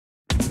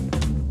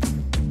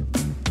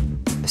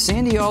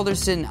Sandy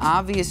Alderson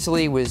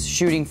obviously was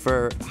shooting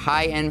for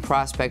high-end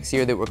prospects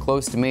here that were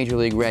close to Major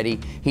League ready.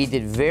 He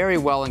did very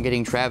well in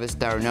getting Travis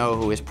d'Arnaud,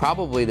 who is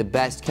probably the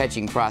best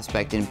catching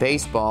prospect in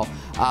baseball.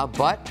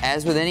 But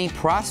as with any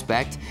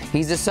prospect,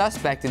 he's a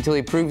suspect until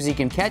he proves he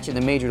can catch in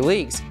the major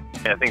leagues.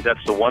 I think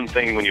that's the one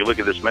thing when you look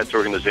at this Mets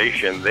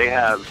organization, they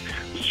have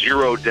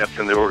zero depth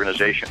in their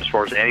organization as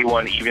far as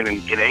anyone, even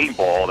in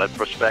A-ball, that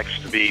prospects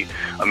to be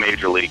a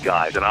major league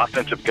guy. He's an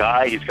offensive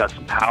guy. He's got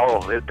some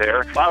power hit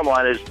there. Bottom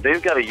line is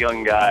they've got a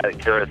young guy,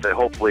 Garrett, that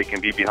hopefully can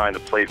be behind the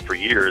plate for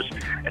years,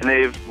 and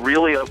they've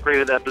really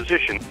upgraded that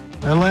position.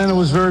 Atlanta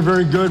was very,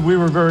 very good. We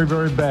were very,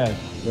 very bad.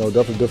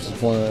 Definitely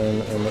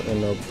disappointed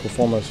in the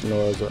performance,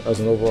 as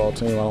an overall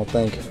team. I don't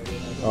think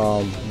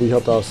we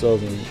helped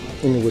ourselves in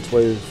any which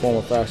way, form,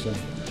 or fashion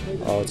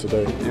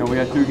today. We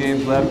got 2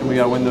 games left, and we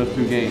got to win those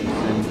 2 games.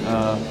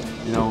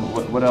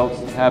 And what else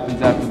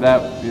happens after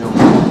that?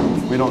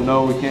 We don't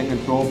know. We can't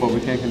control, but we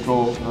can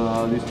control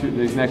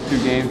these next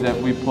 2 games that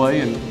we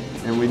play,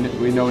 and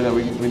we know that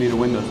we need to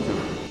win those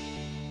 2.